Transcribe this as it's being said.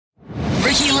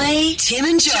Lee, Tim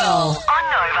and Joel. On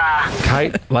Nova.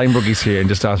 Kate, Langbroek is here and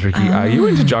just asked Ricky, are you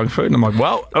into junk food? And I'm like,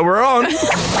 well, we're on. Ricky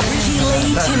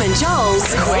Lee, Tim and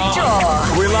Joel's Quick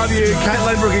Draw. We love you. Kate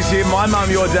Langbroek is here. My Mum,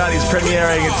 Your Dad is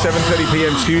premiering at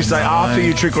 7:30pm Tuesday after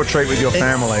you trick or treat with your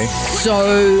family.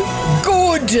 So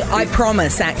good, I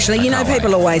promise, actually. You know,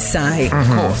 people always say. Of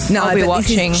course. No, I'll be but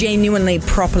watching. this is genuinely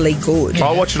properly good.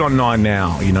 I watch it on 9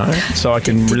 now, you know, so I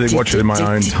can really watch it in my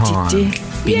own time.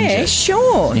 Yeah,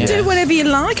 sure. Yes. Do whatever you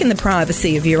like in the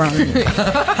privacy of your own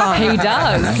home. He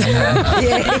does.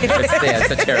 Yeah. That's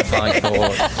a terrifying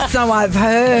thought. So I've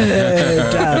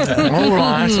heard. All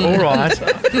right.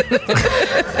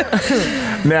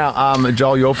 Now,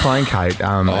 Joel, you're playing Kate,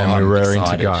 and I'm we're raring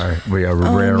to excited. go. We are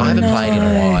raring. I haven't played in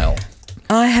a while.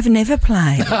 I have never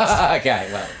played.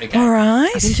 Okay. All right.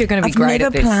 I think you're going to be I've great never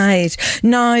at this. played.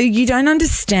 No, you don't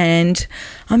understand.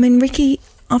 I mean, Ricky,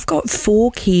 I've got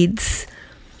 4 kids,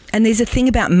 and there's a thing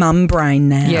about mum brain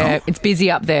now. Yeah, it's busy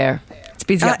up there. It's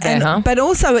busy up there, huh? But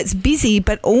also it's busy,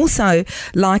 but also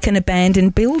like an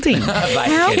abandoned building.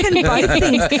 How can both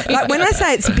things... Like when I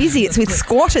say it's busy, it's with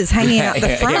squatters hanging out the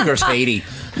Yeah, front. graffiti.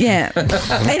 Yeah.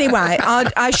 Anyway,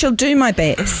 I shall do my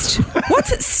best.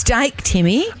 What's at stake,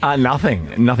 Timmy? Nothing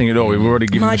at all. We've already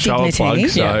given My the show a plug, dignity.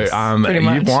 so Yes, pretty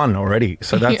much. you've won already.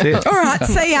 So that's it. All right,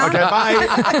 see ya. Okay, bye.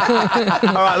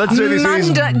 All right, let's do this. It is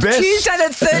Monday, best- Tuesday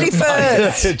the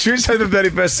 31st. Tuesday the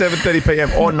 31st,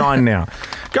 7:30pm or 9 now.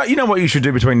 Go, you know what you should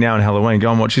do between now and Halloween?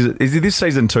 Go and watch. Is it this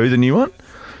season 2, the new one?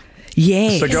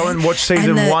 Yes. So go and watch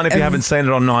season And 1 if you haven't seen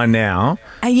it on 9 now.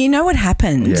 And you know what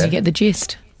happened? Yeah. You get the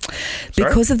gist.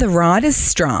 Because of the writers'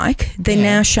 strike, they're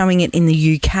now showing it in the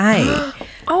UK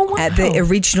Oh, wow. at the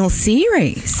original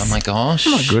series. Oh my gosh.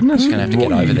 Oh my goodness. Just going to have to get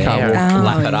What, over you can't there and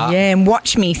lap it up. Yeah, and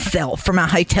watch myself from a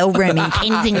hotel room in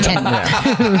Kensington.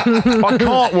 I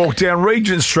can't walk down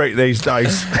Regent Street these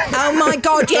days. Oh my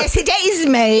God, yes, it is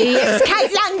me. It's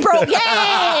Kate Langbroek,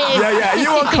 yes. Yeah, you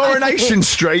on Coronation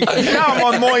Street. Now I'm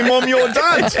on My Mum, Your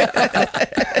Dad.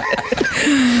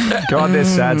 God, they're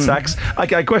sad sacks.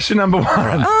 Okay, question number 1.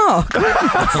 Oh, goodness.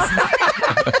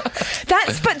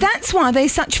 That's why they're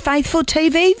such faithful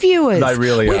TV viewers. They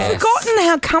really We've are. forgotten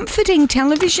how comforting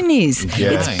television is.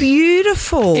 Yeah. It's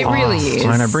beautiful. It really is.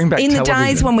 I know, bring back In the television.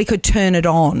 days when we could turn it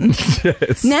on.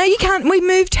 Yes. Now you can't. We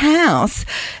moved house,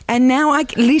 and now I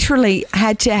literally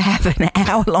had to have an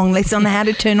hour-long lesson on how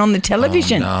to turn on the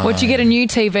television. Oh, no. Would you get a new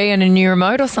TV and a new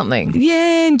remote or something?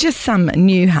 Yeah, and just some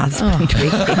new husband.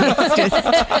 It's just,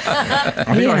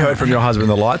 I think I heard from your husband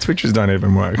the light switches don't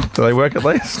even work. Do they work at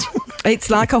least? it's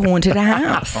like a haunted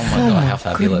house. Oh my God, how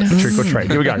fabulous. Trick or treat.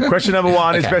 Here we go. Question number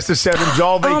 1 is Okay. best of 7.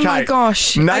 Joel v. Oh, Kate. my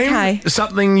gosh. Name Okay.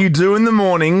 something you do in the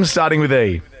morning starting with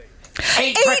E.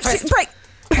 Eat Eat, break.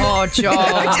 Oh, Joel.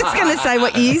 I was just going to say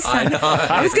what you said.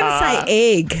 I was going to say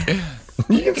egg.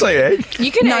 You can say egg.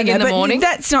 You can egg in the but morning.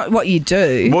 that's not what you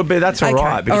do. Well, but that's all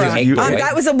right. Because all right. you-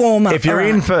 That was a warm-up. if you're All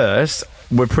in right. first,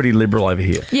 we're pretty liberal over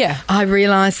here. Yeah. I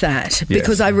realise that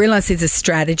because I realise there's a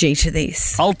strategy to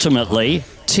this. Ultimately,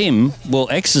 Tim will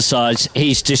exercise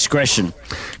his discretion.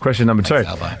 Question number 2.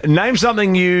 Albo. Name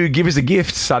something you give as a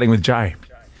gift starting with J.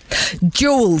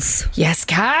 Jules. Yes,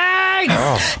 Kate.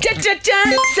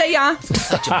 See ya.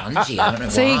 Such a bungee. I don't know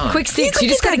See, why. quick sticks. could You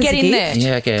just give got to that get as a in gift. there.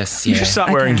 Yeah, I guess. You Yeah. should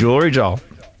start wearing jewellery, Joel.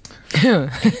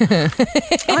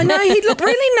 I know he'd look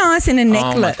really nice in a Oh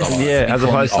my necklace. God. Yeah, as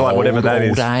opposed to like whatever that is.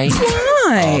 All day.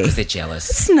 Why? Because they're jealous.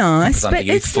 It's nice, Because I'm but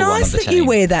the it's youthful one nice of the that you team.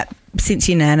 wear that since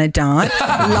your nana died.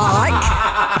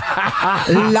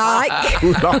 like.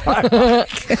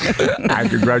 And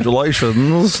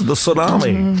congratulations, the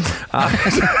tsunami.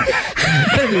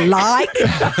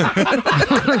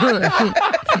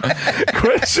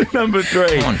 Question number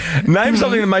 3. Name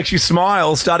something that makes you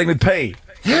smile starting with P.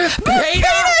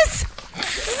 Penis!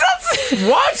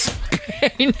 What?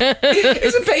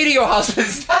 Isn't Peter your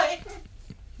husband's name?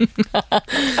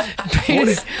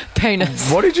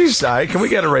 Penis. What did you say? Can we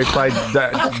get a replay,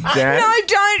 Dan? No,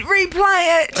 don't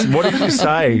replay it. What did you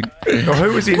say? Or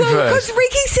who was in Well, because first?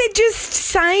 Ricky said just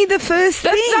say the first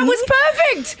thing. That was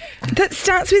perfect. That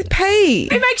starts with P.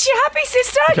 It makes you happy,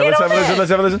 sister. Okay, Get let's on have a there. listen.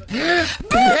 Let's have a listen.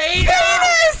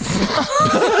 Penis!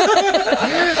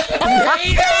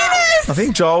 I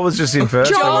think Joel was just in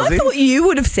first. Joel, was I he? thought you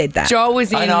would have said that. Joel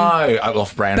was in. I know. I'm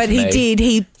off brand But for he me. did.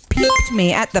 He picked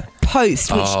me at the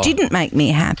post, which didn't make me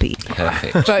happy.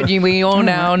 Perfect. But we all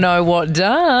now know what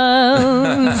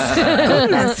does.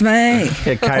 Goodness me. Yeah,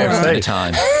 Bit of KFC.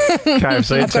 time.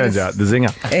 KFC, it turns out. The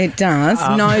zinger. It does.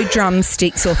 No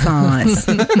drumsticks or thighs.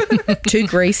 Too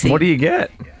greasy. What do you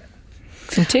get?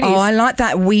 Some titties. Oh, I like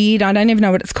that weird, I don't even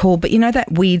know what it's called, but you know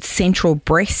that weird central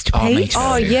breast piece? me too.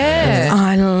 Oh, yeah.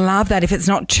 I love that. If it's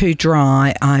not too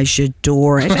dry, I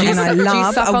adore it. And I love Do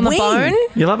you suck a on wing. the bone?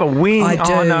 You love a wing? I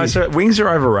Oh, do. no. So wings are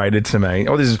overrated to me.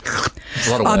 Oh, this is... It's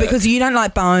a lot of Oh, work. because you don't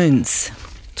like bones.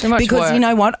 Too much Because work. you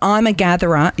know what? I'm a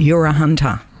gatherer, you're a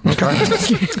hunter. Okay.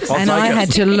 And I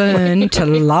had to learn to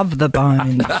love the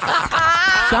bones.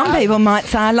 Some people might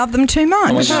say I love them too We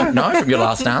much. don't know from your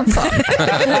last answer.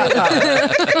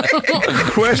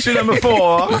 Question number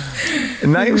 4.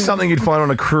 Name something you'd find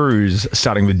on a cruise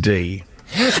starting with D.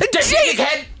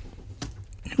 Dickhead!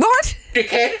 What?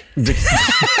 Dickhead!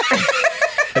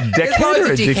 A dickhead loads or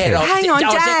a of dickhead dickhead? on- Hang on,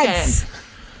 Oh, Dads.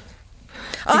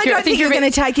 I you're- don't think you're a bit-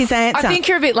 going to take his answer. I think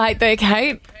you're a bit late there,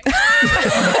 Kate.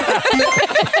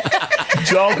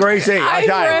 Joel Greasy. Hey,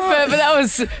 for effort, but that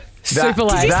was super Did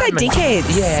late. you That say means-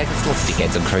 dickheads? Yeah, there's lots of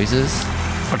dickheads on cruises.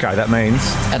 Okay, that means...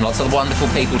 And lots of wonderful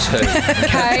people too.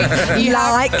 Kate, you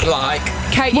Like, Like,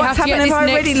 Kate, you What's have to get happened if this I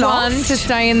already next one lost? to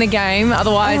stay in the game.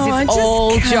 Otherwise, I it's just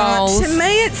all can't. Joel's. To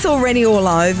me, it's already all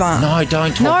over. no,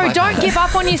 don't talk No, like don't that. give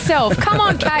up on yourself. Come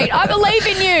on, Kate. I believe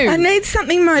in I you. need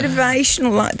something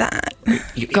motivational like that.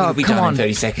 You'll be come done on. in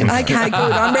 30 seconds. Okay, good.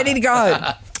 I'm ready to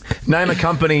go. Name a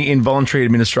company in voluntary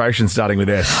administration starting with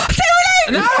S.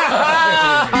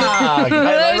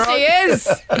 There she is.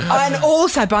 And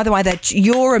also, by the way, that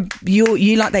you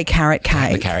like that carrot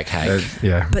cake. The carrot cake.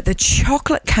 Yeah. But the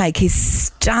chocolate cake is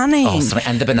stunning. Oh, sorry,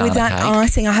 and the banana with that cake.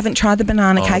 icing. I haven't tried the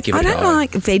banana Oh, cake. give it I a don't go.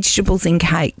 like vegetables in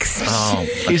cakes. Oh,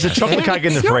 Is the chocolate cake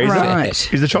in the It's not freezer?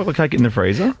 right. Is the chocolate cake in the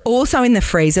freezer? Also in the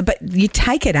freezer, but you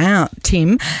take it out,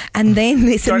 Tim, and then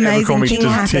this Don't ever call amazing me thing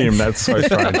just happens. Tim. That's so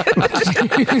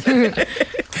strange.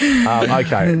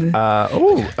 Okay.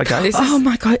 Okay. This Oh is-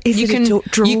 my God, is you it can a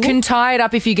drawer? you can tie it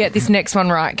up if you get this next one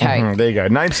right, Kate. There you go.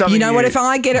 Name something. You know what? If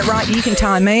I get it right, you can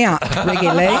tie me up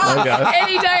regularly. Okay.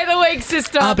 Any day of the week,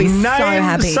 sister. I'll be Name so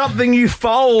happy. something you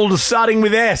fold starting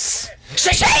with S.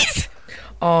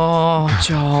 Oh,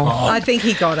 Joel. I think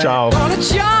he got it. Joel. On a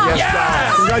jump.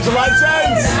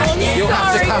 Congratulations. you'll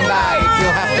have to come back.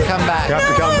 You'll have to come back. You have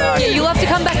to come back. Yeah, you'll have to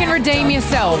come back and redeem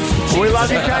yourself. We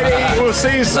love you, Katie. We'll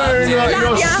see you soon. Your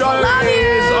ya. show Love you.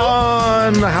 is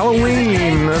on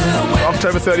Halloween,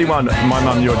 October 31. My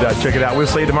mum, your dad. Check it out. We'll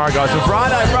see you tomorrow, guys. For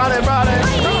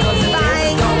Friday.